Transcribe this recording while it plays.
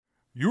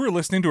You are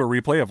listening to a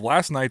replay of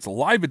last night's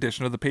live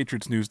edition of the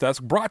Patriots News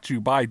Desk, brought to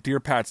you by Dear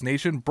Pats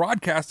Nation,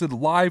 broadcasted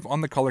live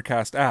on the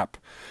Colorcast app.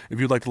 If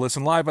you'd like to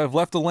listen live, I've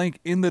left a link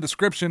in the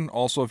description.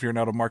 Also, if you're an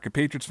out-of-market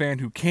Patriots fan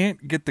who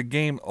can't get the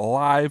game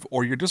live,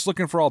 or you're just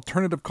looking for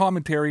alternative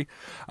commentary,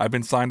 I've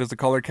been signed as the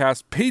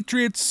Colorcast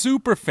Patriots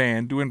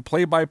superfan, doing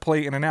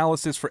play-by-play and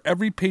analysis for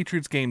every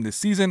Patriots game this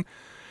season.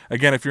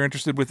 Again, if you're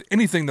interested with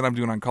anything that I'm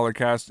doing on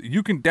Colorcast,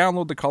 you can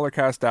download the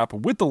Colorcast app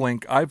with the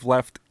link I've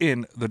left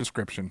in the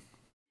description.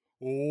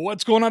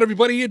 What's going on,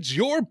 everybody? It's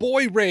your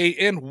boy Ray,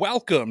 and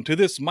welcome to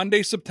this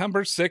Monday,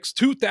 September 6th,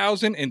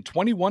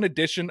 2021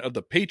 edition of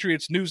the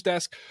Patriots News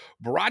Desk,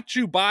 brought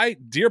to you by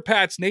Dear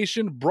Pats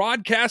Nation,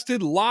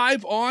 broadcasted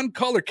live on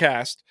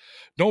Colorcast.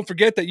 Don't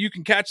forget that you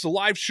can catch the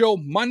live show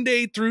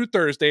Monday through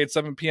Thursday at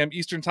 7 p.m.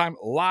 Eastern Time,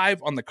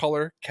 live on the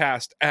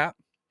Colorcast app.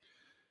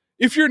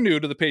 If you're new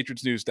to the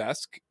Patriots News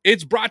Desk,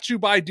 it's brought to you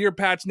by Dear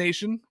Pats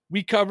Nation.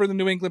 We cover the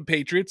New England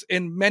Patriots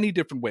in many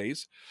different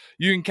ways.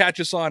 You can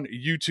catch us on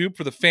YouTube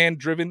for the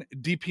fan-driven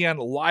DPN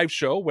live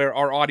show, where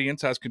our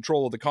audience has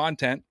control of the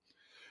content.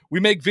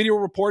 We make video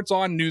reports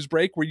on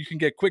Newsbreak, where you can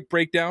get quick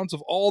breakdowns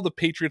of all the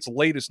Patriots'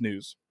 latest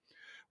news.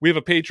 We have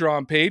a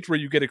Patreon page where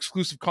you get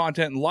exclusive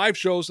content and live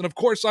shows. And of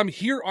course, I'm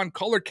here on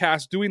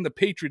Colorcast doing the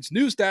Patriots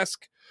News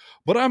Desk,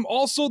 but I'm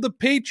also the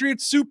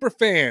Patriots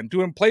superfan,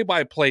 doing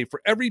play-by-play for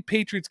every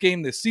Patriots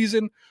game this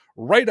season,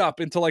 right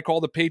up until I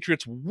call the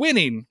Patriots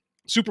winning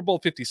Super Bowl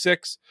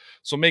 56.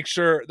 So make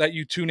sure that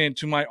you tune in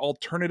to my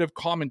alternative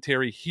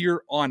commentary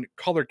here on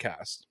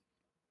Colorcast.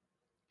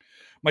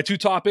 My two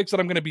topics that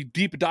I'm going to be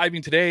deep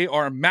diving today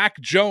are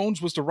Mac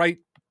Jones was the right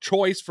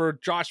choice for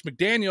Josh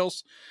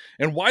McDaniels,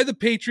 and why the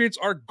Patriots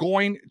are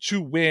going to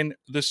win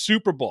the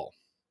Super Bowl.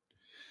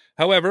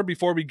 However,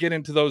 before we get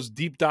into those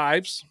deep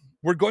dives,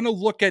 we're going to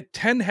look at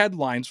 10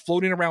 headlines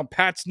floating around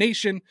Pats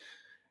Nation,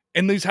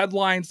 and these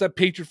headlines that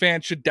Patriot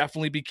fans should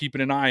definitely be keeping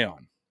an eye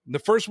on. The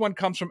first one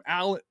comes from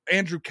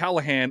Andrew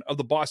Callahan of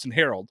the Boston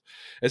Herald,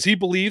 as he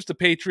believes the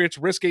Patriots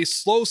risk a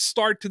slow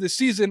start to the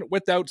season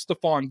without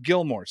Stephon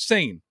Gilmore,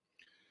 saying,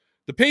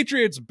 "The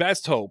Patriots'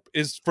 best hope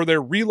is for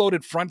their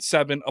reloaded front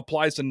seven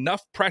applies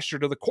enough pressure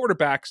to the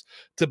quarterbacks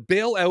to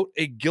bail out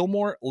a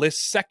Gilmore-less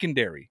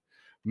secondary.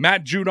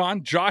 Matt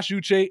Judon, Josh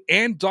Uche,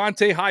 and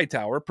Dante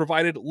Hightower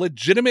provided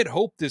legitimate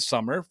hope this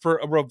summer for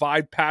a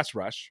revived pass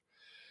rush,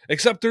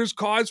 except there's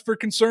cause for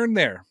concern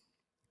there.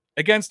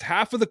 Against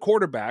half of the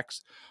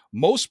quarterbacks,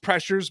 most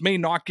pressures may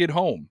not get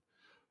home.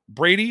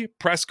 Brady,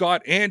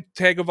 Prescott, and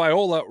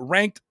Tagovailoa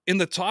ranked in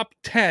the top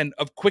 10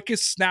 of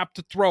quickest snap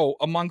to throw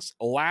amongst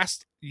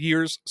last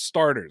year's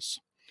starters."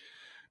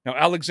 Now,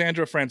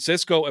 Alexandra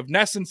Francisco of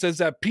Nesson says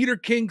that Peter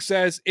King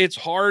says it's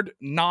hard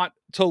not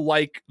to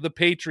like the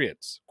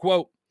Patriots.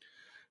 Quote,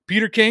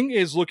 "Peter King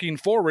is looking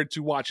forward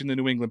to watching the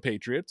New England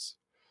Patriots.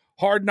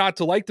 Hard not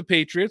to like the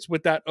Patriots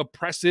with that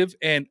oppressive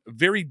and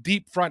very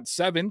deep front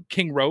seven,"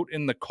 King wrote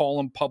in the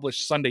column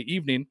published Sunday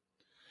evening.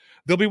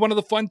 "They'll be one of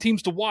the fun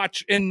teams to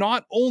watch, and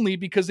not only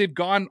because they've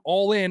gone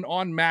all in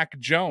on Mac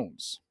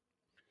Jones."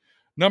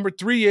 Number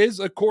 3 is,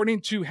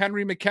 according to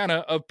Henry McKenna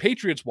of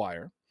Patriots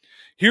Wire,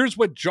 here's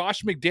what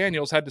Josh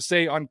McDaniels had to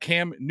say on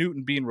Cam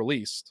Newton being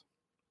released.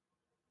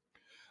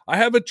 "I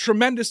have a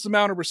tremendous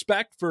amount of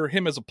respect for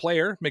him as a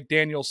player,"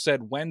 McDaniels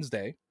said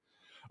Wednesday.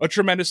 "A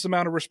tremendous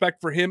amount of respect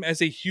for him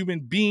as a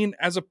human being,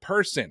 as a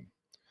person.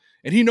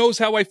 And he knows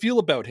how I feel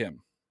about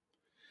him.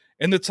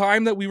 And the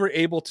time that we were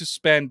able to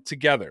spend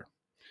together.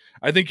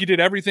 I think he did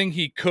everything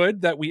he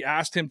could that we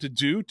asked him to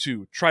do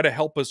to try to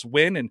help us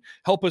win and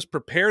help us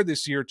prepare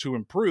this year to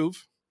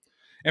improve.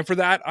 And for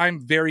that, I'm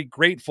very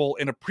grateful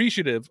and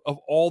appreciative of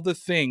all the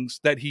things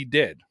that he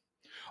did,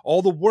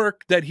 all the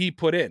work that he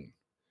put in.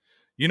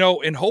 You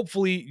know, and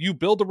hopefully you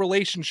build a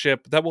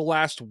relationship that will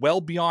last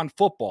well beyond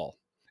football.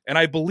 And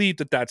I believe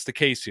that that's the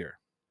case here."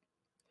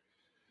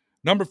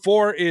 Number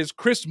 4 is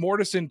Chris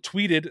Mortensen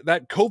tweeted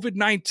that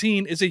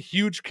COVID-19 is a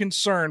huge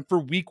concern for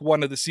week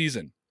 1 of the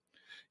season.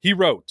 He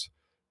wrote,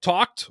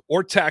 "Talked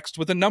or text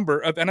with a number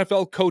of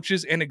NFL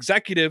coaches and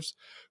executives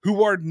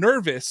who are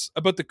nervous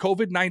about the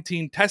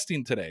COVID-19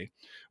 testing today,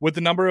 with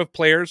the number of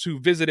players who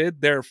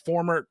visited their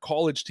former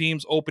college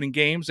teams' opening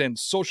games and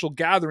social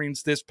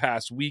gatherings this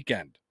past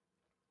weekend."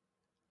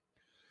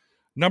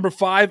 Number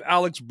 5,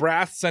 Alex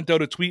Brath sent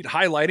out a tweet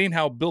highlighting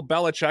how Bill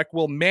Belichick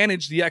will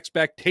manage the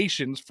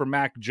expectations for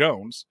Mac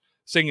Jones,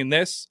 saying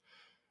this,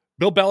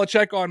 Bill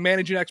Belichick on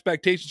managing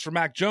expectations for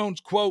Mac Jones,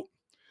 quote,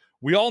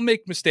 "We all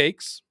make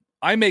mistakes.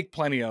 I make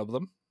plenty of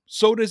them.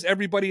 So does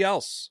everybody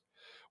else.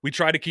 We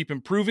try to keep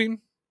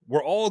improving.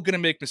 We're all going to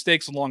make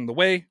mistakes along the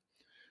way.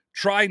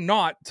 Try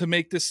not to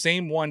make the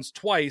same ones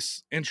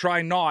twice, and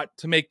try not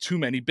to make too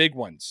many big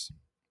ones."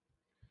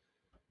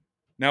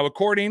 Now,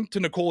 according to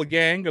Nicole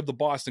Yang of the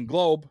Boston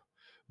Globe,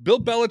 Bill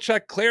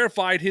Belichick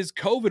clarified his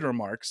COVID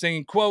remarks,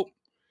 saying, quote,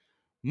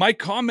 "My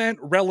comment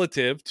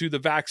relative to the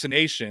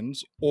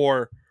vaccinations,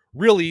 or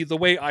really the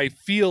way I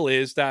feel,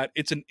 is that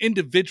it's an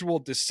individual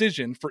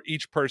decision for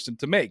each person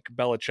to make,"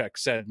 Belichick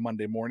said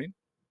Monday morning.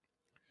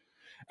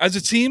 "As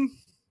a team,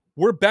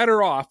 we're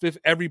better off if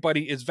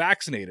everybody is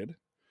vaccinated.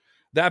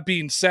 That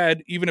being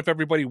said, even if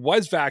everybody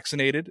was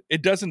vaccinated,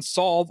 it doesn't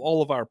solve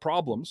all of our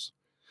problems.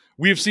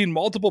 We have seen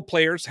multiple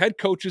players, head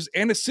coaches,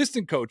 and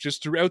assistant coaches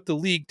throughout the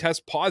league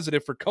test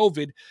positive for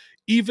COVID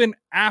even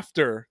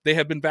after they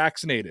have been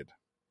vaccinated.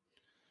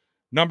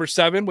 Number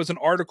 7 was an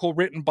article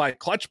written by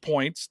Clutch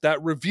Points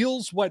that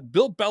reveals what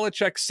Bill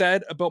Belichick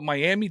said about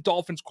Miami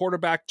Dolphins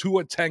quarterback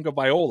Tua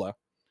Tagovailoa.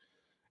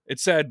 It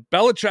said,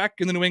 Belichick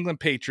and the New England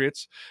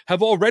Patriots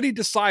have already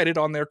decided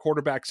on their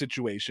quarterback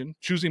situation,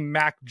 choosing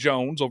Mac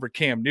Jones over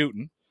Cam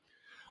Newton.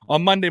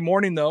 On Monday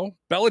morning, though,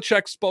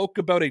 Belichick spoke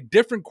about a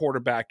different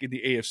quarterback in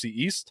the AFC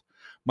East,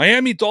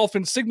 Miami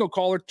Dolphins signal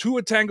caller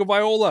Tua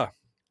Tagovailoa.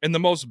 In the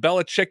most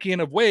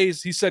Belichickian of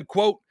ways, he said,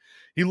 quote,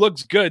 he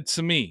looks good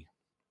to me.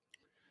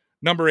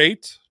 Number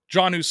 8,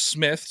 Jonnu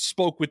Smith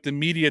spoke with the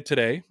media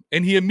today,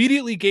 and he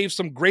immediately gave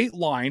some great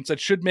lines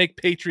that should make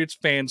Patriots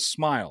fans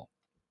smile.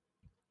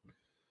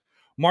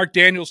 Mark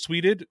Daniels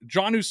tweeted,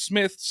 Jonnu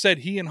Smith said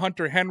he and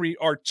Hunter Henry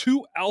are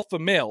two alpha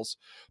males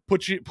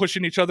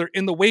pushing each other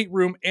in the weight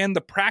room and the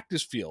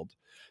practice field.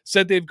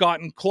 Said they've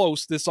gotten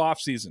close this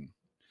offseason.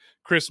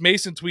 Chris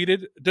Mason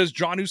tweeted, does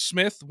Jonnu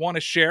Smith want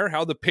to share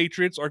how the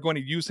Patriots are going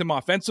to use him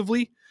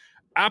offensively?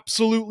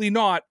 Absolutely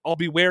not. I'll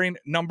be wearing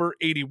number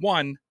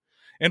 81.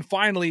 And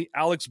finally,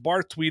 Alex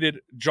Barth tweeted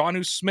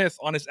Jonnu Smith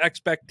on his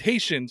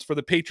expectations for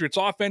the Patriots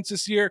offense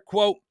this year.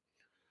 Quote,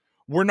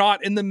 we're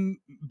not in the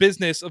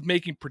business of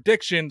making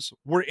predictions.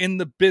 We're in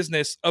the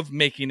business of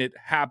making it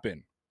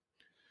happen.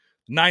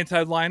 9th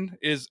headline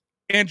is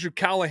Andrew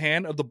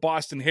Callahan of the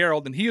Boston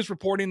Herald, and he is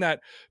reporting that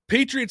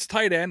Patriots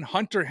tight end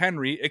Hunter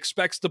Henry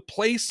expects to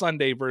play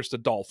Sunday versus the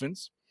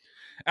Dolphins.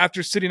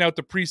 After sitting out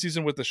the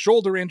preseason with a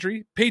shoulder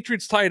injury,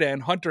 Patriots tight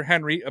end Hunter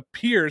Henry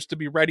appears to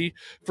be ready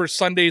for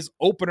Sunday's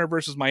opener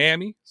versus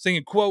Miami,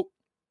 saying, quote,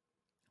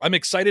 I'm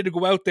excited to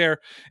go out there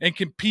and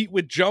compete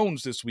with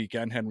Jones this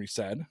weekend, Henry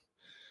said.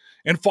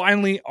 And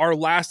finally, our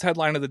last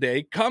headline of the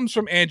day comes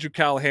from Andrew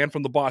Callahan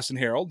from the Boston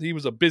Herald. He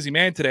was a busy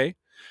man today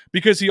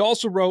because he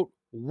also wrote,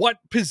 what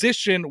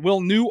position will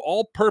new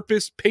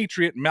all-purpose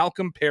Patriot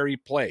Malcolm Perry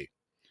play?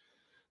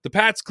 The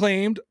Pats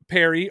claimed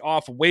Perry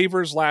off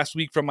waivers last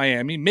week from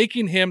Miami,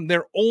 making him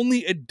their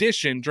only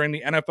addition during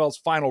the NFL's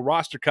final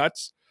roster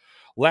cuts.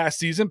 Last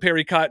season,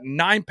 Perry caught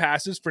 9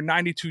 passes for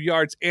 92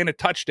 yards and a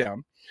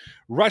touchdown,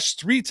 rushed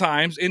 3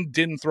 times, and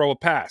didn't throw a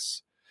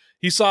pass.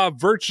 He saw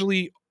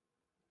virtually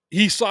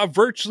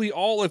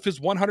all of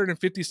his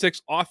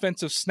 156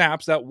 offensive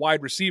snaps at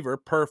wide receiver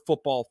per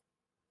Football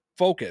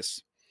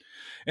Focus,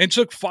 and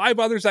took 5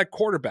 others at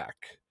quarterback.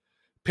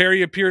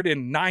 Perry appeared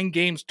in 9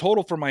 games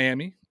total for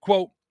Miami.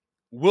 Quote,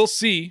 we'll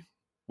see.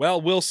 Well,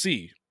 we'll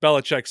see,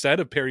 Belichick said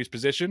of Perry's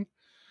position.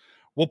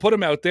 We'll put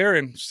him out there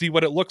and see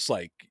what it looks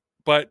like.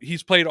 But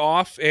he's played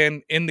off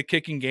and in the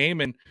kicking game,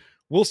 and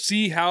we'll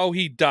see how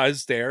he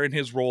does there in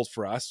his roles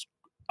for us.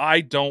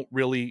 I don't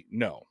really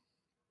know.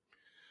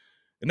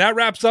 And that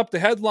wraps up the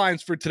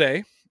headlines for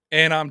today.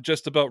 And I'm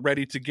just about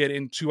ready to get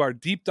into our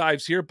deep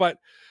dives here. But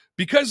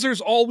because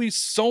there's always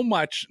so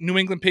much New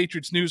England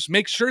Patriots news,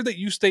 make sure that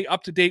you stay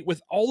up to date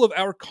with all of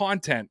our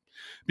content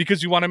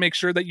because you want to make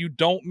sure that you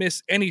don't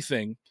miss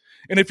anything.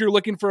 And if you're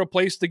looking for a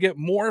place to get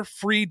more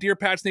free Dear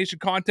Pats Nation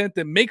content,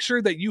 then make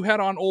sure that you head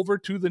on over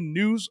to the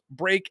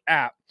Newsbreak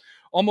app.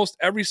 Almost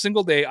every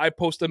single day, I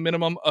post a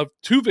minimum of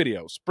 2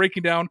 videos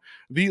breaking down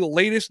the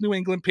latest New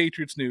England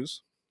Patriots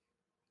news.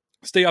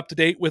 Stay up to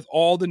date with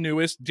all the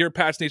newest Dear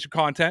Pats Nation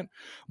content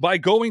by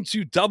going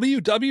to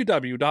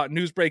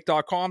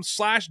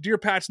www.newsbreak.com/Dear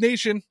Pats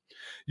Nation.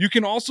 You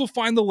can also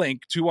find the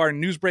link to our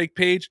Newsbreak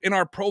page in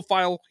our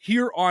profile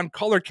here on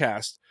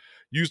Colorcast.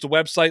 Use the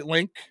website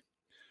link.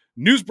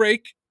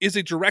 Newsbreak is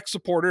a direct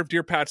supporter of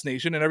Dear Pats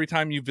Nation, and every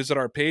time you visit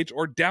our page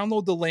or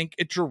download the link,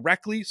 it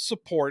directly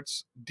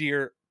supports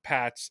Dear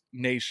Pats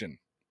Nation.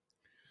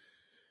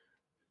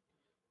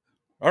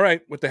 All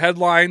right, with the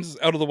headlines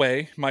out of the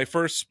way, my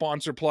first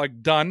sponsor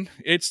plug done,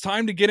 it's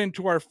time to get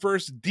into our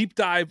first deep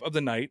dive of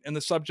the night. And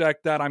the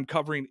subject that I'm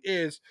covering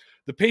is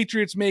the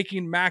Patriots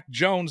making Mac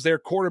Jones their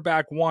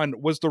quarterback 1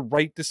 was the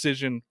right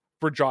decision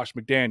for Josh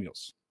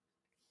McDaniels.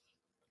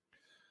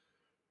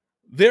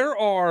 There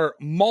are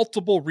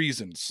multiple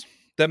reasons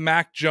that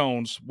Mac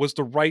Jones was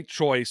the right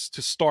choice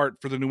to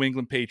start for the New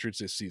England Patriots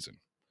this season.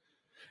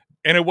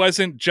 And it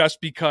wasn't just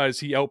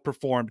because he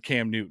outperformed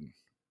Cam Newton.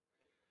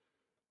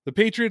 The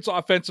Patriots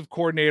offensive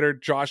coordinator,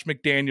 Josh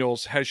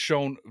McDaniels, has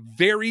shown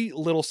very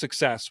little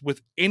success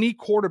with any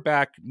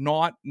quarterback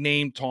not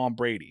named Tom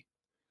Brady.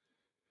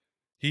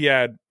 He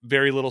had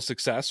very little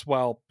success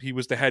while he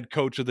was the head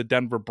coach of the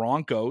Denver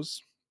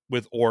Broncos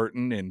with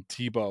Orton and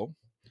Tebow.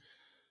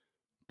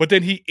 But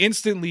then he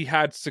instantly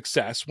had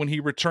success when he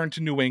returned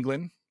to New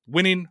England,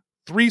 winning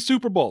 3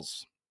 Super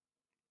Bowls.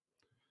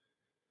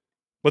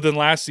 But then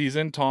last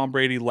season, Tom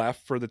Brady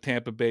left for the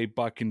Tampa Bay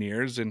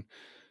Buccaneers, and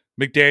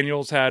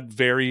McDaniels had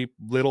very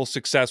little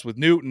success with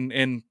Newton,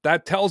 and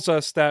that tells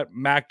us that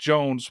Mac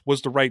Jones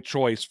was the right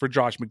choice for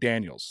Josh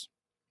McDaniels.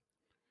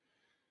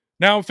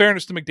 Now, in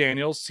fairness to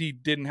McDaniels, he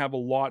didn't have a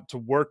lot to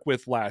work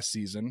with last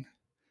season.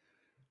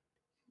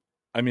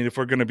 I mean, if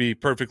we're going to be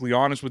perfectly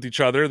honest with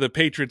each other, the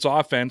Patriots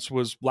offense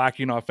was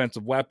lacking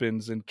offensive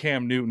weapons, and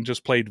Cam Newton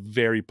just played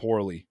very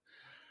poorly.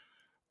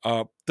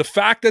 The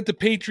fact that the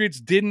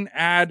Patriots didn't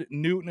add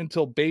Newton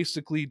until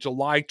basically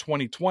July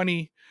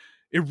 2020,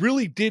 it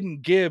really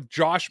didn't give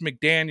Josh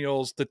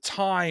McDaniels the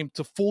time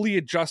to fully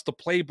adjust the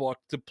playbook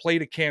to play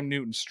to Cam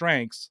Newton's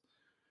strengths.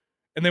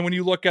 And then when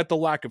you look at the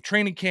lack of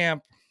training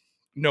camp,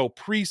 no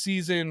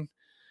preseason,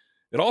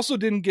 it also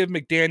didn't give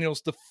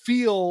McDaniels the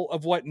feel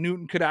of what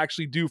Newton could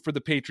actually do for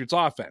the Patriots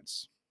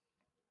offense.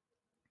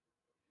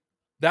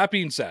 That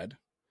being said,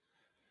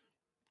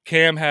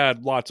 Cam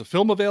had lots of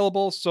film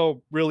available,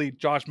 so really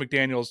Josh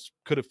McDaniels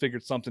could have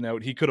figured something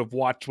out. He could have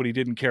watched what he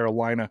did in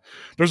Carolina.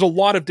 There's a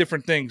lot of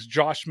different things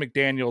Josh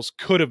McDaniels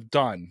could have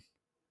done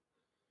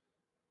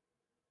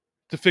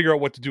to figure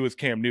out what to do with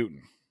Cam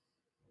Newton.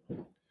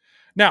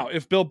 Now,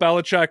 if Bill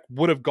Belichick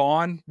would have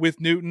gone with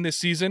Newton this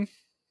season,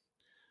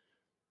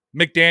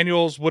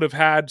 McDaniels would have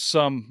had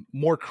some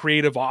more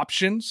creative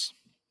options,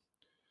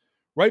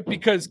 right?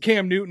 Because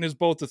Cam Newton is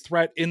both a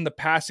threat in the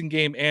passing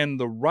game and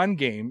the run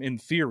game, in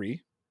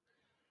theory.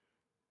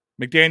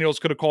 McDaniels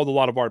could have called a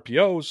lot of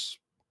RPOs,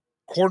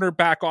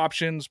 cornerback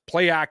options,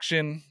 play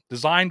action,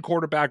 design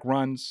quarterback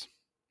runs.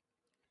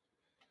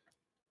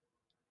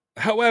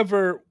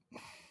 However,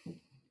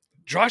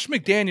 Josh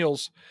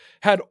McDaniels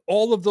had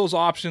all of those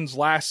options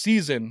last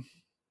season,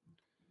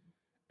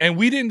 and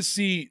we didn't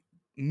see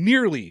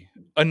nearly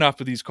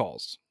enough of these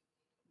calls.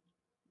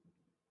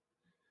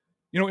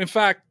 In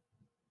fact,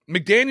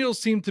 McDaniels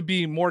seemed to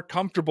be more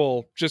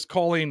comfortable just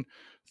calling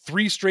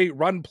 3 straight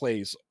run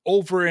plays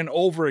over and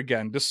over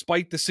again,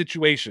 despite the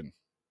situation.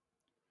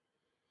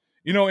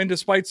 And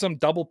despite some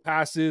double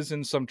passes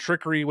and some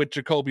trickery with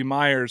Jacoby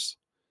Myers,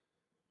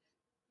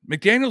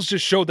 McDaniels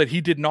just showed that he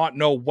did not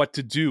know what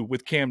to do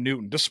with Cam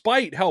Newton,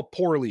 despite how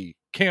poorly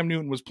Cam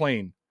Newton was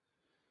playing.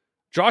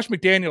 Josh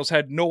McDaniels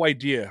had no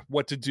idea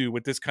what to do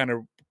with this kind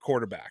of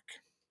quarterback.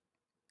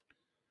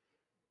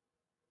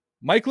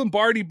 Mike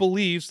Lombardi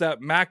believes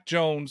that Mac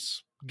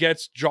Jones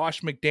gets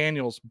Josh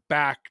McDaniels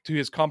back to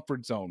his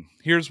comfort zone.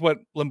 Here's what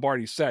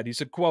Lombardi said. He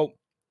said, quote,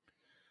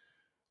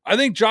 "I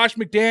think Josh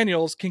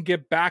McDaniels can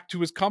get back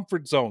to his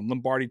comfort zone,"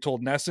 Lombardi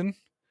told Nesson.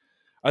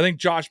 "I think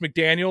Josh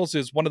McDaniels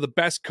is one of the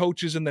best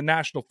coaches in the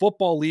National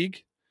Football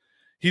League.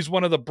 He's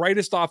one of the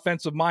brightest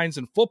offensive minds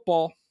in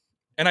football,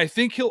 and I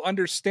think he'll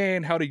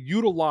understand how to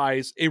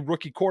utilize a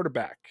rookie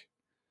quarterback.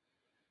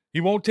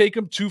 He won't take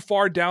him too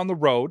far down the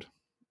road.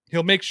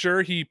 He'll make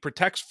sure he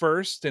protects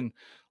first and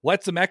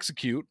lets him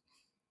execute.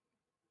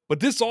 But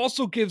this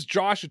also gives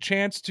Josh a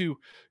chance to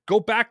go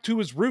back to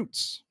his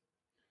roots,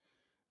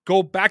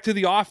 go back to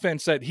the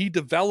offense that he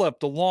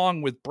developed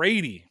along with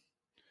Brady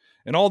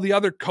and all the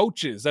other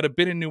coaches that have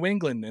been in New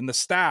England and the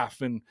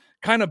staff, and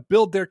kind of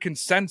build their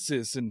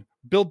consensus and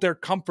build their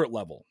comfort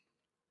level."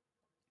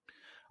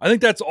 I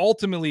think that's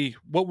ultimately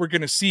what we're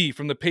going to see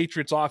from the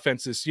Patriots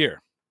offense this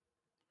year.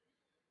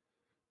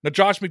 Now,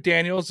 Josh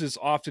McDaniels is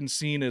often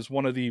seen as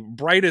one of the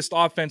brightest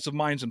offensive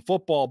minds in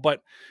football,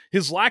 but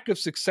his lack of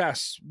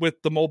success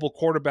with the mobile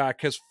quarterback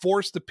has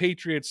forced the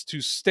Patriots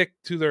to stick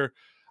to their,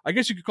 I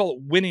guess you could call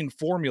it, winning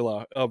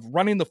formula of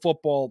running the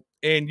football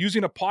and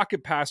using a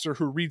pocket passer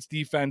who reads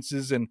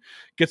defenses and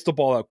gets the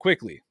ball out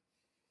quickly.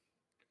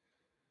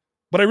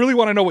 But I really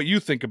want to know what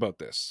you think about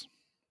this.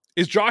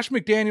 Is Josh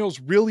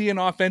McDaniels really an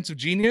offensive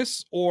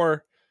genius,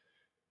 or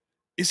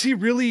is he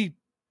really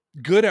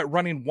good at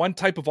running one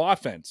type of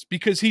offense?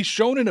 Because he's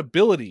shown an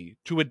ability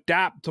to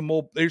adapt to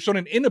mobile. He's shown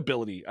an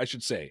inability, I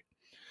should say,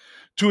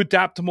 to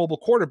adapt to mobile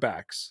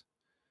quarterbacks.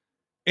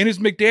 And is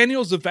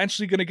McDaniels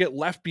eventually going to get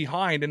left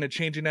behind in a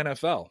changing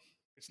NFL?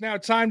 It's now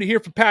time to hear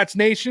from Pats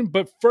Nation,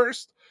 but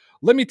first,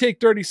 let me take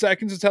 30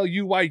 seconds to tell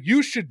you why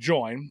you should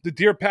join the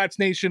Dear Pats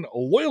Nation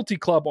Loyalty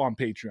Club on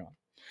Patreon.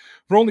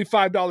 For only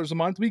 $5 a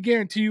month, we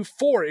guarantee you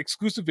 4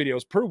 exclusive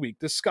videos per week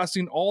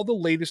discussing all the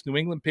latest New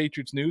England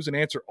Patriots news and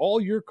answer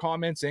all your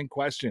comments and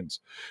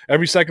questions.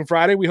 Every second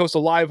Friday, we host a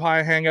live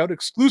hangout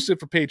exclusive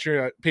for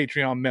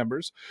Patreon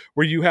members,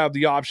 where you have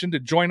the option to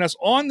join us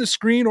on the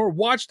screen or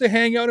watch the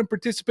hangout and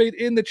participate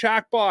in the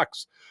chat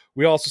box.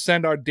 We also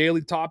send our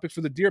daily topics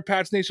for the Dear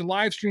Pats Nation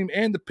live stream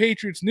and the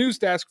Patriots news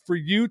desk for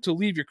you to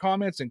leave your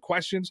comments and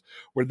questions,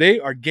 where they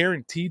are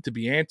guaranteed to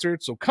be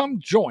answered. So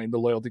come join the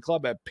Loyalty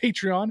Club at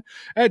Patreon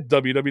at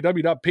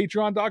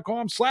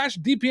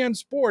www.patreon.com/DPN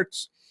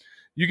Sports.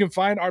 You can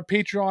find our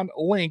Patreon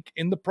link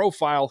in the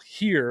profile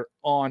here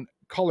on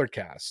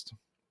Colorcast.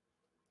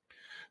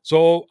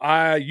 So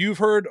you've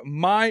heard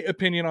my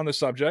opinion on the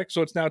subject,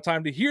 so it's now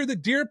time to hear the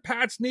Dear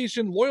Pats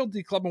Nation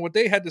Loyalty Club and what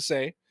they had to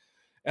say.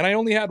 And I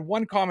only had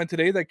one comment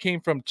today that came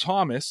from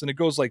Thomas, and it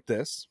goes like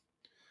this.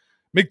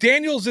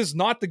 McDaniels is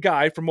not the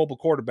guy for mobile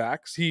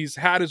quarterbacks. He's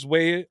had his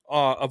way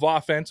of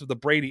offense of the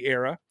Brady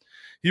era.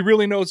 He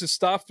really knows his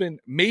stuff, and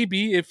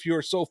maybe if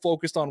you're so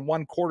focused on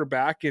one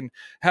quarterback and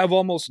have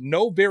almost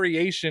no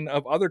variation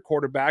of other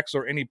quarterbacks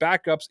or any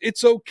backups,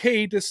 it's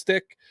okay to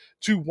stick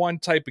to one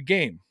type of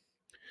game.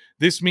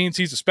 This means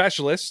he's a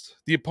specialist.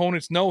 The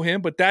opponents know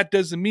him, but that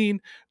doesn't mean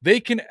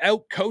they can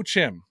outcoach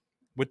him.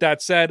 With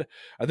that said,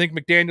 I think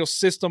McDaniel's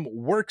system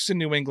works in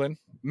New England.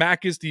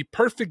 Mac is the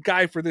perfect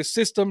guy for this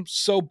system,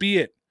 so be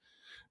it.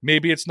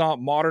 Maybe it's not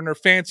modern or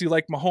fancy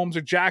like Mahomes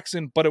or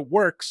Jackson, but it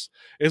works.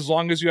 As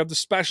long as you have the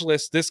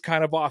specialists, this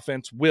kind of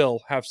offense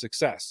will have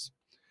success.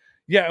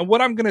 Yeah, and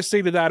what I'm going to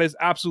say to that is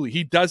absolutely,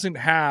 he doesn't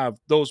have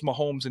those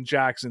Mahomes and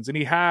Jacksons, and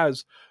he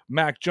has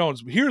Mac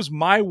Jones. Here's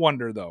my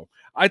wonder, though.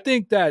 I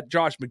think that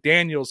Josh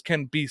McDaniels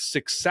can be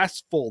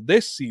successful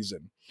this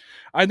season.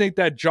 I think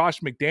that Josh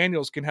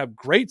McDaniels can have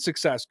great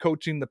success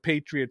coaching the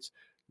Patriots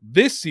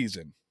this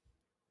season.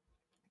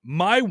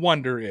 My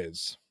wonder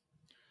is,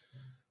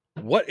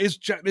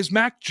 is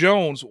Mac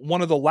Jones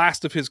one of the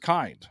last of his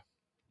kind?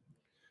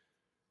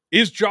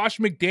 Is Josh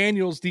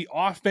McDaniels the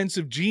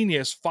offensive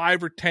genius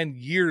 5 or 10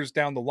 years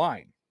down the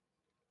line?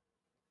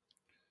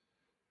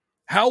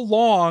 How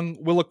long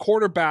will a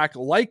quarterback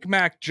like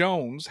Mac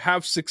Jones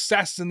have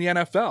success in the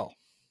NFL?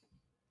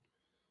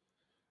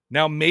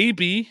 Now,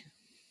 maybe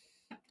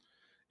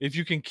if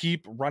you can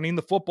keep running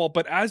the football,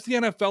 but as the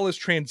NFL is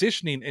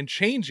transitioning and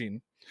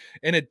changing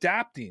and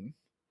adapting,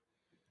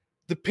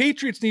 the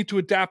Patriots need to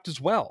adapt as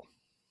well.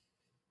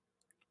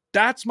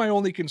 That's my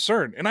only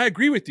concern. And I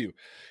agree with you.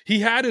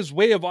 He had his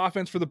way of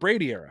offense for the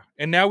Brady era,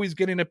 and now he's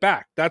getting it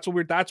back. That's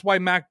why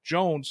Mac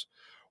Jones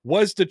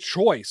was the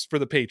choice for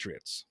the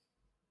Patriots.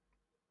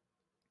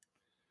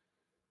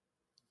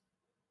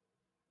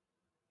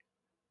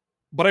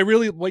 But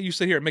what you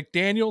said here,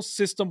 McDaniel's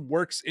system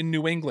works in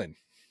New England.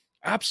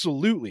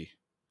 Absolutely.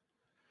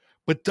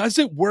 But does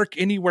it work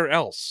anywhere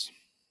else?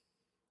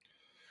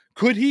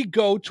 Could he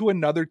go to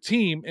another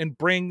team and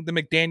bring the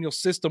McDaniel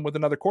system with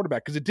another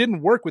quarterback? Because it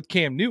didn't work with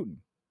Cam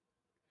Newton.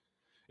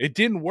 It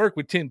didn't work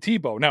with Tim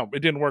Tebow. Now, it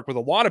didn't work with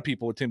a lot of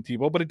people with Tim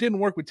Tebow, but it didn't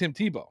work with Tim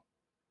Tebow.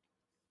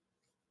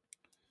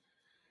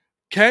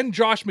 Can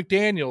Josh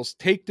McDaniels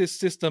take this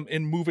system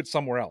and move it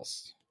somewhere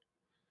else?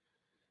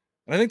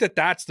 And I think that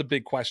that's the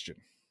big question.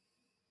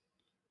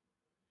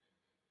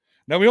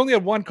 Now, we only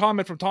had one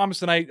comment from Thomas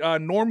tonight.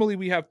 Normally,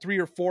 we have 3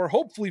 or 4.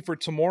 Hopefully, for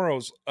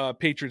tomorrow's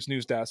Patriots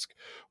News Desk,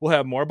 we'll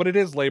have more. But it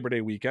is Labor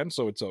Day weekend,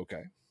 so it's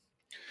okay.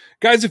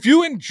 Guys, if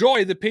you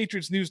enjoy the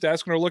Patriots News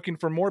Desk and are looking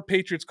for more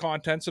Patriots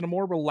content in a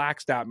more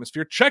relaxed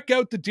atmosphere, check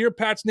out the Dear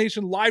Pats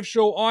Nation live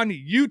show on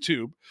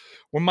YouTube,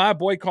 where my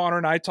boy Connor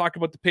and I talk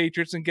about the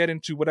Patriots and get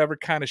into whatever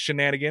kind of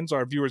shenanigans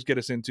our viewers get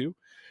us into.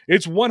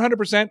 It's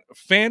 100%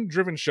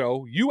 fan-driven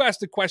show. You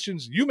ask the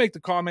questions, you make the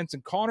comments,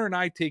 and Connor and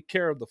I take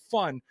care of the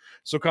fun.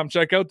 So come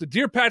check out the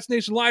Dear Pats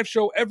Nation live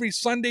show every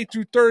Sunday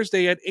through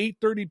Thursday at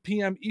 8:30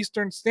 p.m.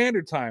 Eastern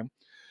Standard Time.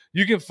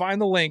 You can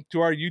find the link to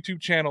our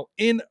YouTube channel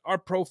in our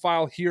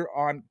profile here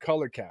on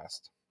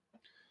Colorcast.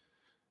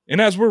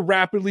 And as we're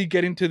rapidly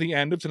getting to the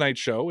end of tonight's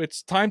show,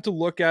 it's time to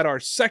look at our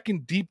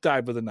second deep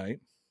dive of the night.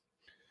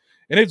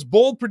 And it's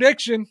bold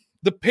prediction: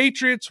 the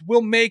Patriots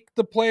will make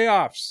the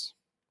playoffs.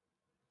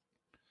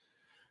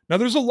 Now,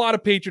 there's a lot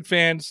of Patriot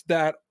fans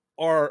that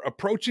are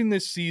approaching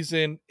this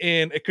season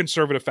in a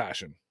conservative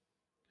fashion.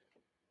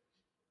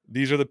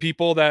 These are the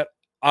people that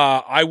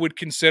I would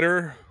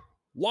consider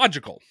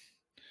logical.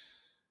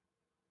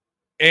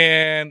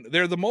 And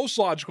they're the most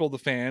logical of the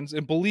fans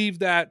and believe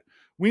that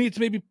we need to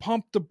maybe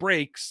pump the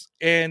brakes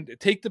and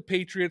take the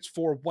Patriots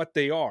for what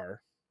they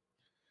are.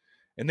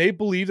 And they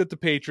believe that the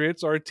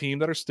Patriots are a team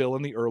that are still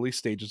in the early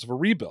stages of a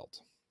rebuild.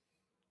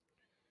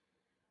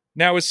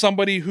 Now, as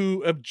somebody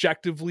who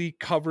objectively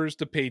covers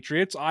the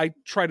Patriots, I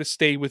try to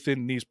stay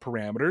within these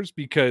parameters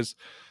because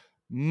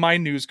my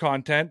news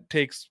content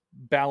takes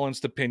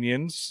balanced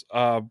opinions.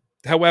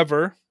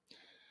 However,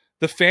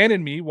 the fan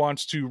in me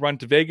wants to run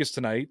to Vegas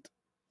tonight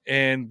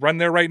and run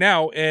there right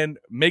now and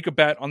make a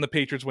bet on the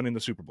Patriots winning the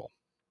Super Bowl.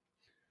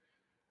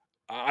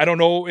 I don't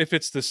know if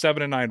it's the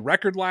 7-9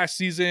 record last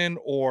season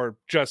or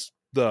just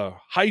the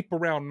hype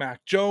around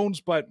Mac Jones,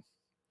 but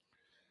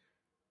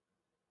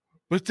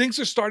things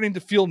are starting to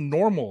feel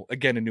normal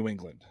again in New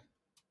England.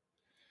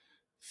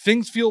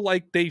 Things feel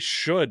like they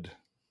should.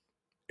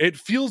 It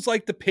feels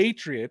like the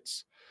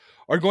Patriots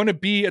are going to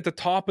be at the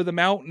top of the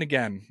mountain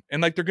again,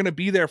 and like they're going to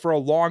be there for a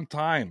long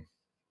time.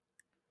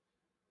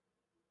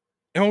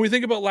 And when we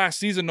think about last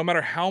season, no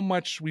matter how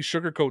much we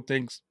sugarcoat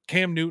things,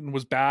 Cam Newton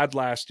was bad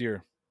last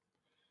year.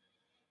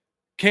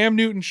 Cam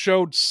Newton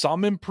showed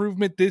some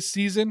improvement this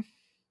season,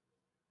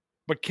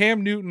 but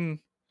Cam Newton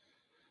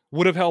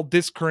would have held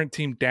this current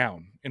team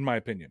down, in my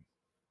opinion.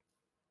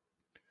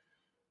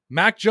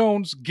 Mac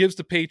Jones gives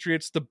the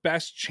Patriots the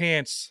best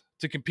chance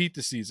to compete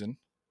this season.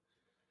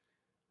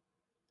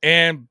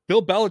 And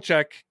Bill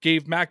Belichick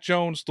gave Mac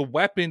Jones the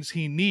weapons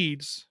he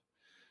needs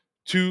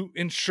to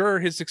ensure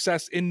his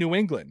success in New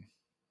England.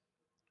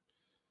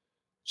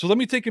 So let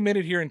me take a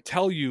minute here and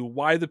tell you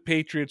why the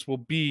Patriots will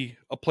be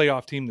a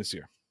playoff team this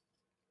year.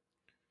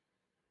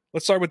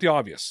 Let's start with the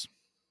obvious.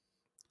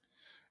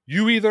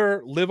 You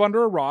either live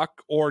under a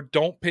rock or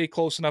don't pay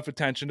close enough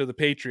attention to the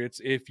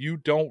Patriots if you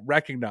don't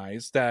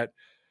recognize that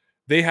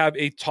they have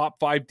a top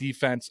 5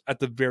 defense at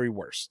the very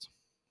worst.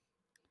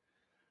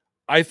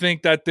 I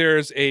think that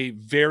there's a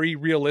very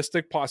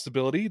realistic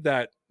possibility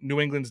that New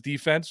England's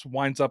defense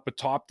winds up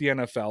atop the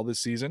NFL this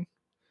season.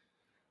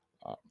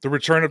 The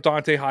return of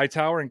Dante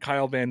Hightower and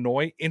Kyle Van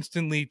Noy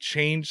instantly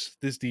changed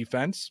this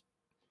defense.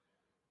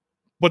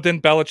 But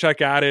then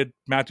Belichick added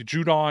Matthew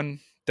Judon,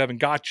 Devin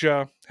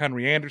Gotcha,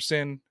 Henry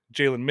Anderson,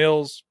 Jalen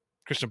Mills,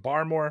 Christian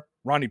Barmore,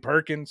 Ronnie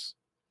Perkins.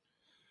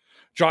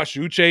 Josh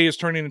Uche is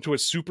turning into a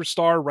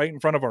superstar right in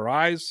front of our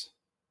eyes.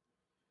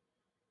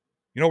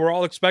 You know, we're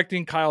all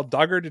expecting Kyle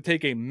Duggar to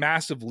take a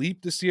massive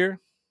leap this year.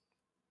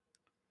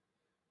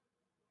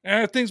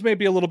 Things may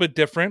be a little bit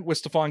different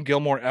with Stephon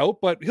Gilmore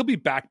out, but he'll be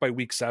back by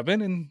week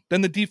 7, and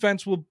then the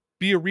defense will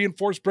be a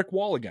reinforced brick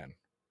wall again.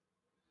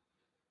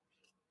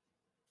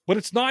 But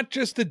it's not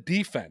just the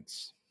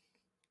defense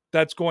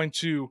that's going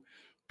to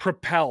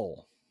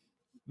propel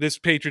this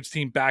Patriots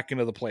team back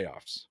into the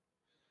playoffs.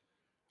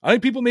 I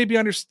think people may be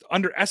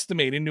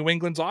underestimating New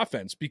England's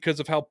offense because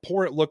of how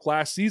poor it looked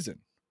last season.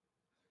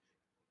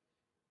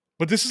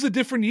 But this is a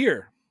different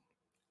year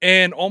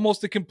and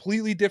almost a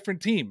completely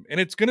different team, and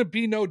it's going to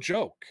be no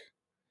joke.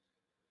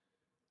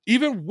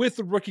 Even with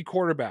the rookie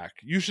quarterback,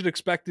 you should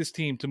expect this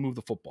team to move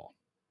the football.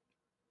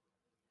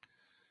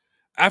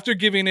 After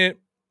giving it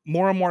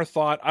more and more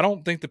thought, I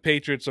don't think the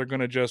Patriots are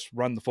going to just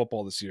run the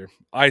football this year.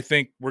 I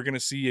think we're going to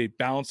see a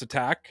balanced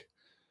attack.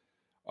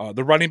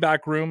 The running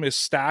back room is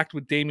stacked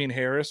with Damian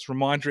Harris,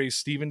 Ramondre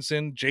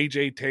Stevenson,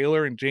 J.J.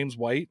 Taylor, and James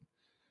White.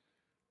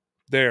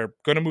 They're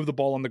going to move the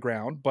ball on the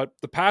ground, but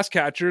the pass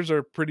catchers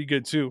are pretty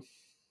good too.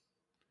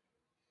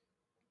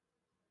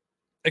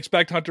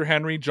 Expect Hunter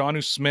Henry,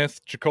 Jonnu Smith,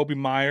 Jacoby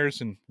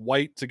Myers, and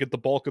White to get the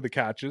bulk of the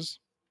catches.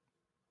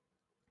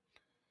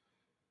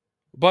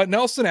 But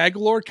Nelson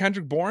Aguilar,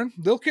 Kendrick Bourne,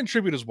 they'll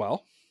contribute as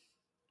well.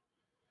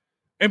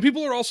 And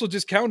people are also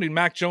discounting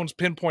Mac Jones'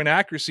 pinpoint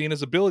accuracy and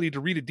his ability to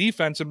read a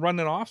defense and run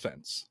an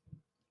offense.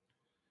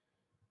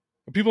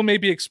 People may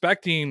be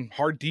expecting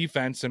hard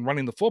defense and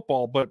running the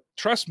football, but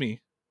trust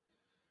me,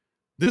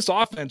 this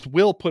offense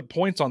will put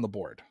points on the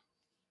board.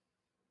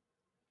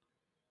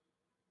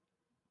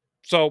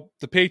 So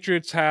the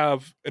Patriots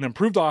have an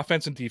improved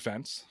offense and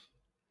defense,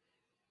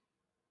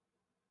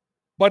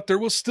 but there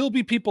will still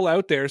be people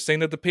out there saying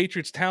that the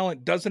Patriots'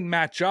 talent doesn't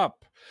match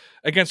up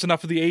against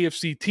enough of the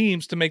AFC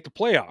teams to make the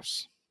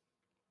playoffs.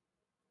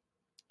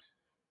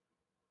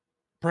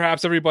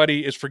 Perhaps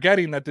everybody is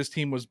forgetting that this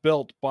team was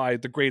built by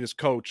the greatest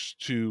coach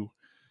to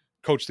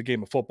coach the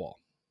game of football.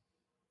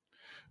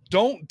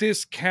 Don't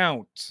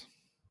discount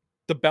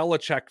the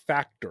Belichick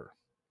factor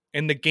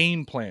and the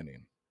game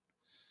planning.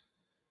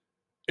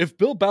 If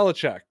Bill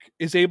Belichick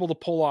is able to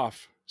pull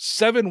off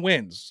 7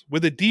 wins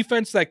with a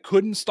defense that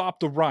couldn't stop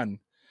the run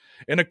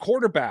and a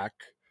quarterback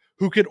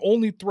who could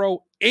only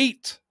throw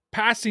 8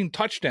 passing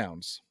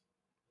touchdowns,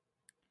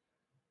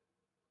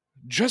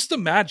 just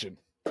imagine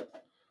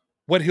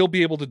what he'll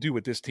be able to do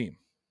with this team.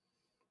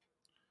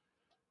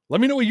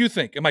 Let me know what you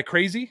think. Am I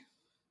crazy?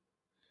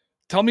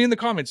 Tell me in the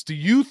comments, do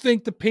you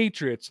think the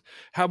Patriots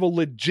have a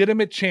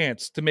legitimate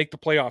chance to make the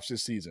playoffs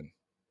this season?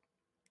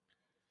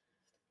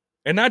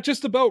 And that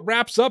just about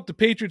wraps up the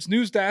Patriots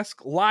News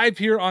Desk live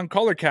here on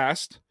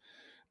Colorcast.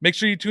 Make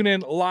sure you tune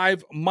in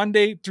live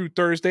Monday through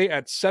Thursday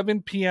at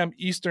 7 p.m.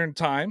 Eastern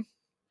Time.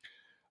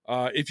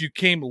 If you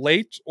came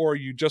late or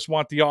you just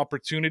want the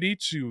opportunity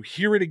to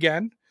hear it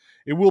again,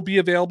 it will be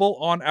available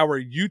on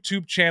our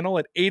YouTube channel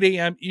at 8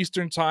 a.m.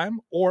 Eastern Time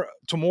or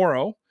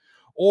tomorrow,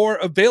 or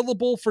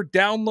available for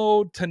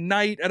download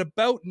tonight at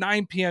about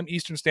 9 p.m.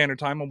 Eastern Standard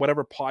Time on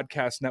whatever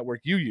podcast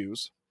network you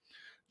use.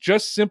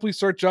 Just simply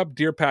search up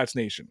Dear Pats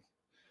Nation.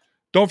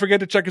 Don't forget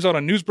to check us out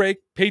on Newsbreak,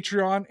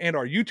 Patreon, and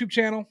our YouTube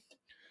channel.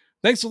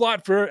 Thanks a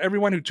lot for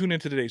everyone who tuned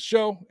into today's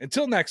show.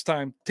 Until next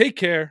time, take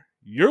care.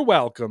 You're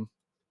welcome.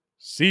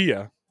 See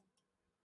ya.